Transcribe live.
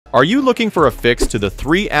Are you looking for a fix to the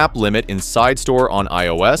 3-app limit in Sidestore on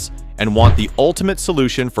iOS and want the ultimate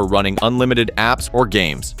solution for running unlimited apps or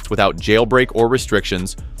games without jailbreak or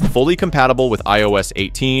restrictions, fully compatible with iOS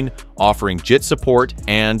 18, offering JIT support,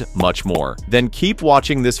 and much more? Then keep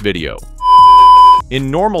watching this video.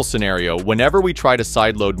 In normal scenario, whenever we try to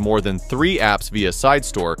sideload more than 3 apps via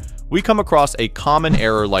Sidestore, we come across a common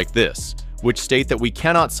error like this, which state that we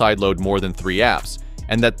cannot sideload more than 3 apps,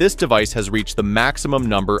 and that this device has reached the maximum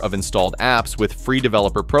number of installed apps with free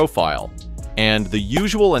developer profile. And the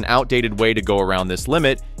usual and outdated way to go around this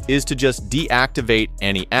limit is to just deactivate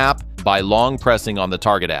any app by long pressing on the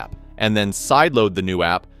target app, and then sideload the new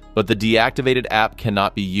app, but the deactivated app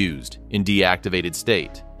cannot be used in deactivated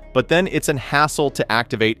state. But then it's a hassle to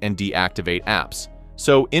activate and deactivate apps.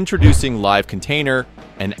 So introducing LiveContainer,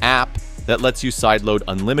 an app that lets you sideload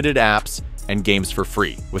unlimited apps and games for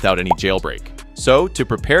free without any jailbreak. So to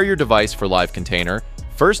prepare your device for LiveContainer,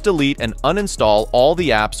 first delete and uninstall all the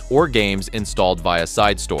apps or games installed via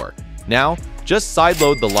Sidestore. Now, just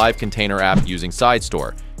sideload the LiveContainer app using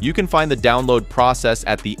Sidestore. You can find the download process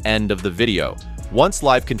at the end of the video. Once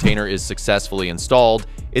LiveContainer is successfully installed,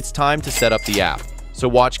 it's time to set up the app, so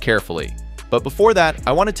watch carefully. But before that,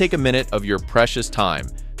 I want to take a minute of your precious time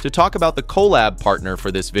to talk about the Collab partner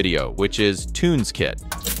for this video, which is TunesKit.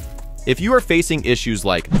 If you are facing issues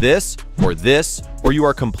like this, or you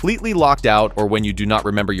are completely locked out, or when you do not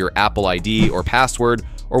remember your Apple ID or password,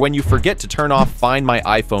 or when you forget to turn off Find My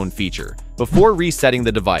iPhone feature before resetting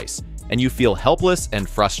the device, and you feel helpless and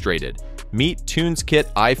frustrated, meet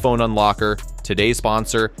TunesKit iPhone Unlocker, today's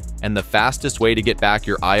sponsor, and the fastest way to get back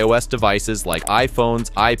your iOS devices like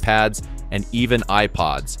iPhones, iPads, and even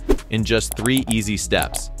iPods in just 3 easy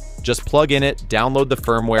steps. Just plug in it, download the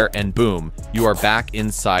firmware, and boom, you are back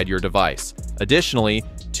inside your device. Additionally,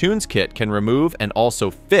 TunesKit can remove and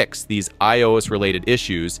also fix these iOS-related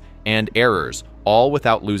issues and errors, all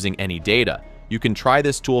without losing any data. You can try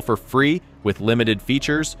this tool for free with limited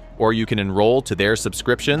features, or you can enroll to their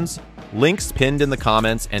subscriptions. Links pinned in the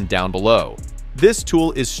comments and down below. This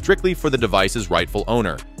tool is strictly for the device's rightful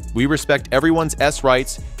owner. We respect everyone's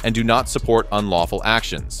rights and do not support unlawful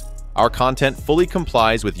actions. Our content fully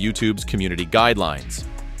complies with YouTube's community guidelines.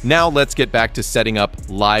 Now let's get back to setting up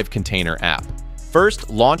LiveContainer app. First,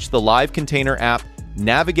 launch the LiveContainer app,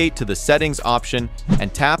 navigate to the settings option,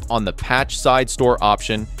 and tap on the patch Sidestore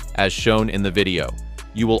option as shown in the video.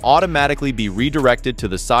 You will automatically be redirected to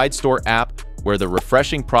the Sidestore app where the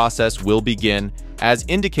refreshing process will begin, as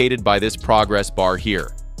indicated by this progress bar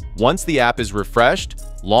here. Once the app is refreshed,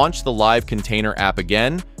 launch the LiveContainer app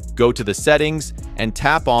again, go to the settings, and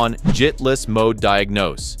tap on JIT-less mode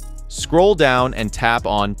diagnose. Scroll down and tap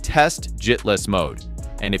on test JIT-less mode.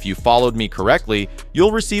 And if you followed me correctly,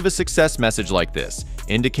 you'll receive a success message like this,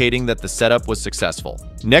 indicating that the setup was successful.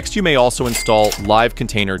 Next, you may also install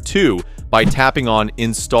LiveContainer 2 by tapping on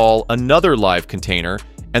install another LiveContainer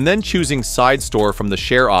and then choosing Sidestore from the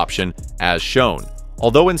share option as shown.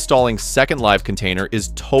 Although installing second LiveContainer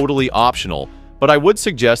is totally optional, but I would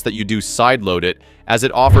suggest that you do sideload it, as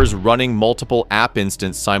it offers running multiple app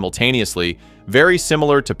instances simultaneously. Very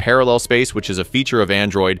similar to Parallel Space, which is a feature of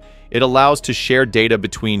Android, it allows to share data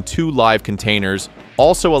between 2 LiveContainers,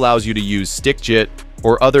 also allows you to use StickJIT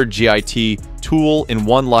or other JIT tool in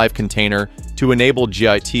one LiveContainer to enable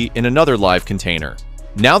JIT in another LiveContainer.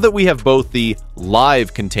 Now that we have both the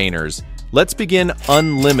LiveContainers, let's begin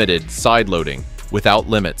unlimited sideloading without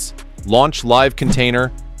limits. Launch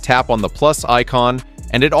LiveContainer, tap on the plus icon,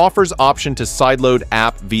 and it offers option to sideload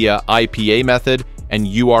app via IPA method and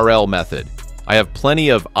URL method. I have plenty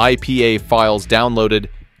of IPA files downloaded,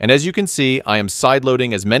 and as you can see, I am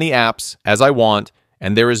sideloading as many apps as I want,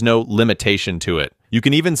 and there is no limitation to it. You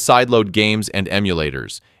can even sideload games and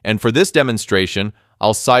emulators. And for this demonstration,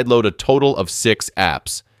 I'll sideload a total of 6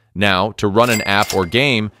 apps. Now, to run an app or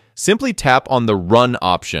game, simply tap on the Run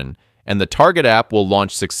option, and the target app will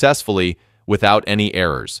launch successfully without any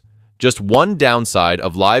errors. Just one downside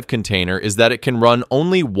of LiveContainer is that it can run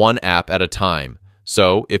only one app at a time.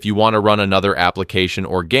 So, if you want to run another application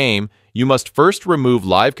or game, you must first remove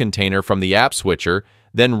LiveContainer from the app switcher,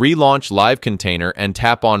 then relaunch LiveContainer and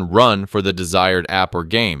tap on Run for the desired app or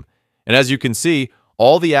game. And as you can see,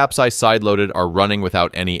 all the apps I sideloaded are running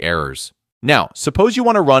without any errors. Now, suppose you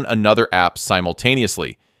want to run another app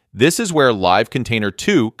simultaneously. This is where LiveContainer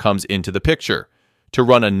 2 comes into the picture. To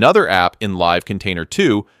run another app in LiveContainer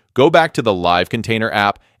 2, go back to the LiveContainer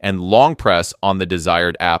app and long press on the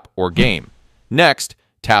desired app or game. Next,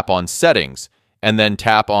 tap on Settings, and then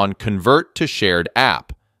tap on Convert to Shared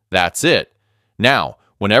App. That's it. Now,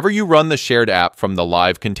 whenever you run the shared app from the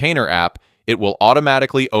LiveContainer app, it will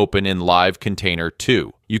automatically open in LiveContainer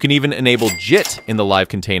 2. You can even enable JIT in the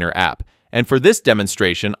LiveContainer app. And for this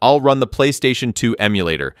demonstration, I'll run the PlayStation 2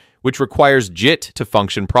 emulator, which requires JIT to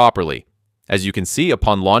function properly. As you can see,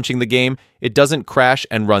 upon launching the game, it doesn't crash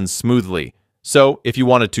and runs smoothly. So, if you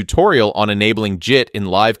want a tutorial on enabling JIT in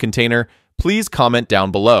LiveContainer, please comment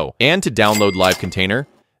down below. And to download LiveContainer,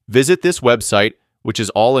 visit this website, which is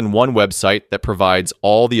all in one website that provides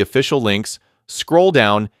all the official links. Scroll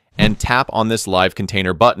down and tap on this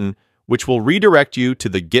LiveContainer button, which will redirect you to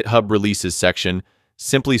the GitHub releases section.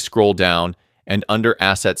 Simply scroll down and under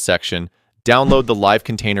Assets section, download the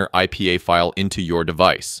LiveContainer IPA file into your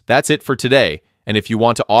device. That's it for today, and if you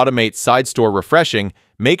want to automate Sidestore refreshing,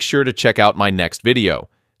 make sure to check out my next video.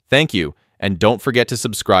 Thank you, and don't forget to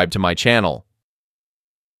subscribe to my channel.